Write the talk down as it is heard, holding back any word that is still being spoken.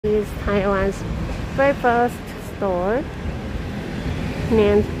is Taiwan's very first store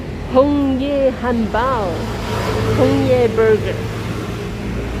named Hongye Hanbao, Hongye Burger.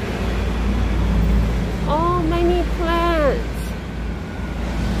 Oh, many plants，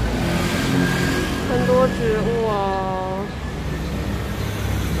 很多植物哦，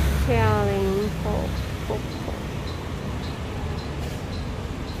飘零后。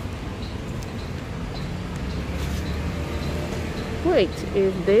 Wait,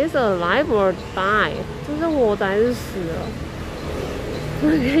 is this alive or die? 这是活的还是死了？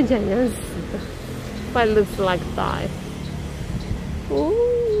看起来像死的 ，but it looks like die.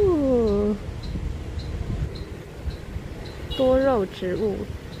 哦，多肉植物，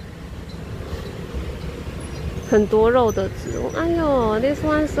很多肉的植物。哎呦 ，this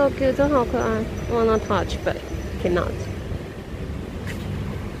one so cute， 真好可爱。Wanna touch but cannot.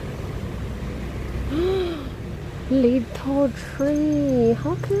 Little tree，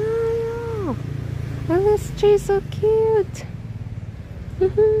 好可爱哦 ！And this tree so cute.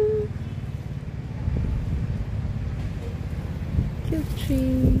 Cute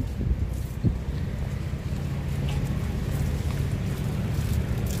tree.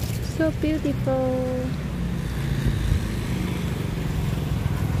 So beautiful.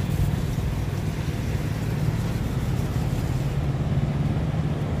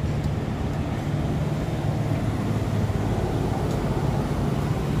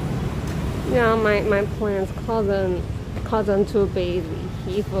 Yeah, my plant's cousin too busy.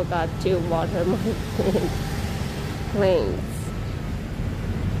 He forgot to water my plants.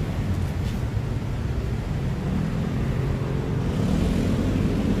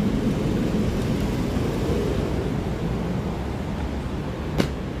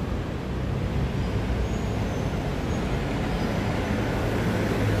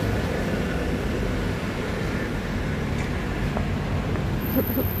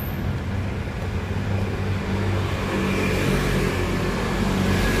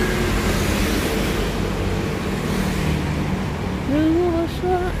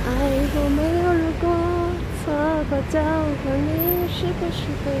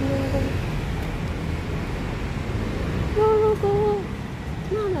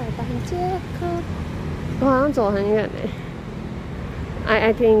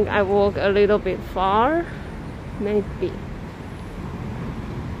 I think I walk a little bit far, maybe.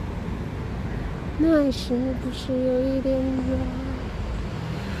 那是不是有一点热？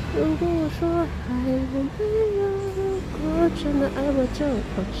如果我说爱我没有，如果真的爱我就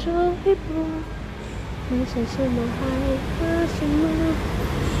放手一搏。你想什么还怕什么？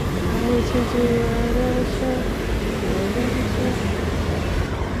爱情只有爱的手。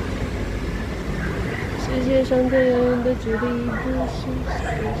 世界上最遥远的距离，不是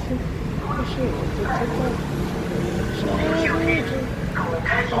我自己的，是我一直。开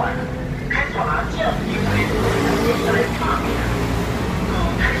锁了，开锁了，这样你可以接下来差别。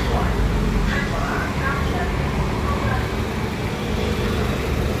开锁了，开锁了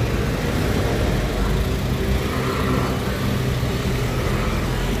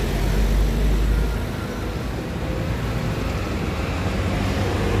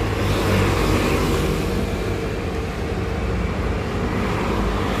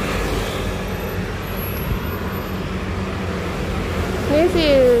，This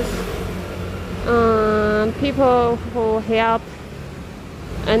is people who help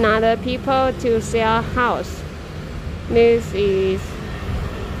another people to sell house. This is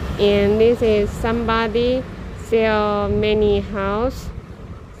somebody sell many house,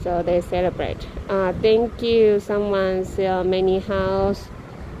 so they celebrate. Thank you, someone sell many house.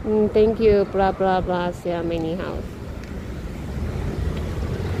 Thank you, blah blah blah, sell many house.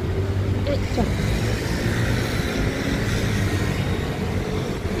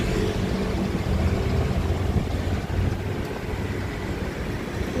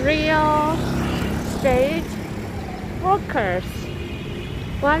 Real estate workers.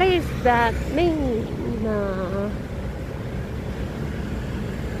 What does that mean?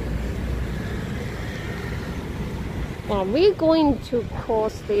 Are we going to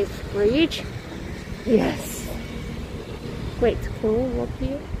cross this bridge? Yes. Wait, can we walk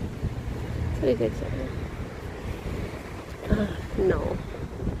here? No.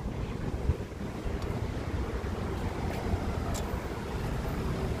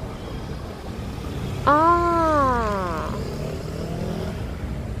 Ah,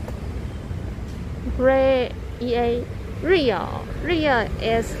 real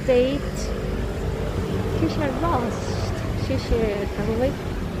estate. 谢谢 Lost， 谢谢唐薇。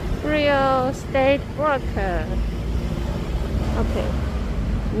Real estate worker. Okay,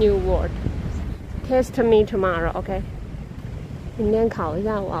 new word. Test me tomorrow, okay? 明天考一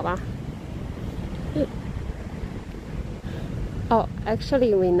下我好吧？Oh,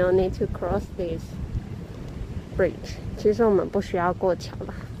 actually, we no need to cross this bridge. 其实我们不需要过桥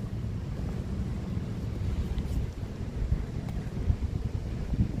啦。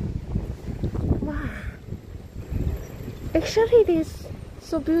哇 ，Actually, this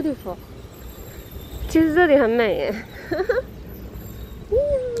so beautiful. 其实这里很美耶。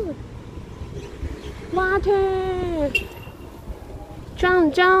Water,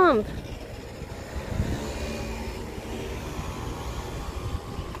 jump, jump.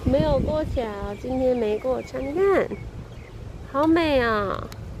 没有过桥，今天没过桥，你看，好美啊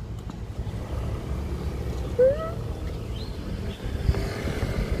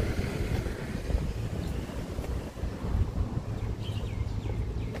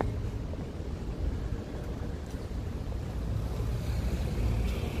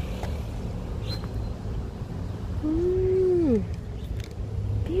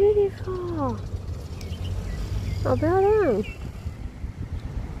！beautiful， 好漂亮。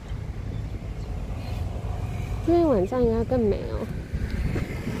今天晚上应该更美哦。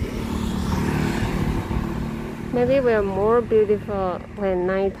Maybe we're more beautiful when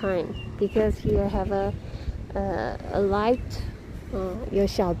nighttime because here have a light， 有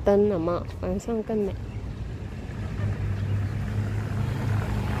小灯了嘛，晚上更美。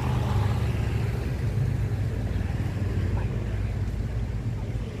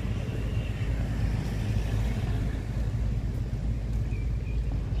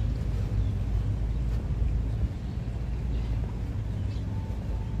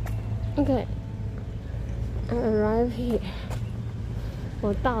Okay, I arrived here.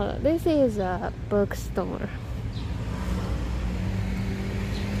 我到了。This is a bookstore.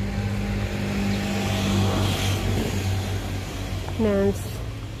 That's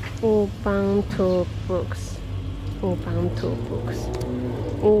Ubuntu Books. Ubuntu Books.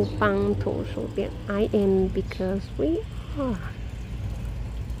 乌邦图书店。I am because we are.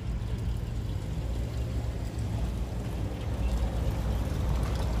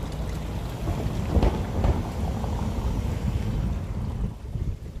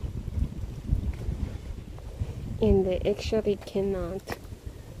 And they actually cannot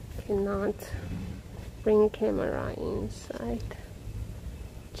bring camera inside.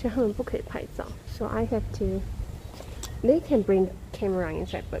 其实他们不可以拍照 so I have to. They can bring camera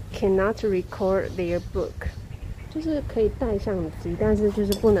inside, but cannot record their book. 就是可以带相机，但是就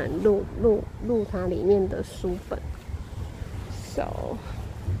是不能录它里面的书本。So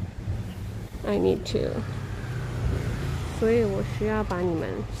I need to. 所以我需要把你们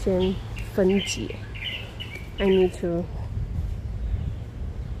先分解。I need to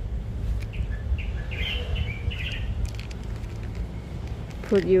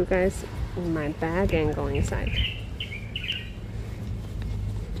put you guys in my bag and go inside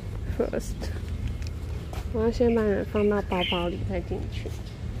first. 我要先把你们放到包包里再进去。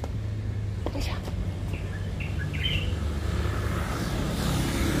等一下。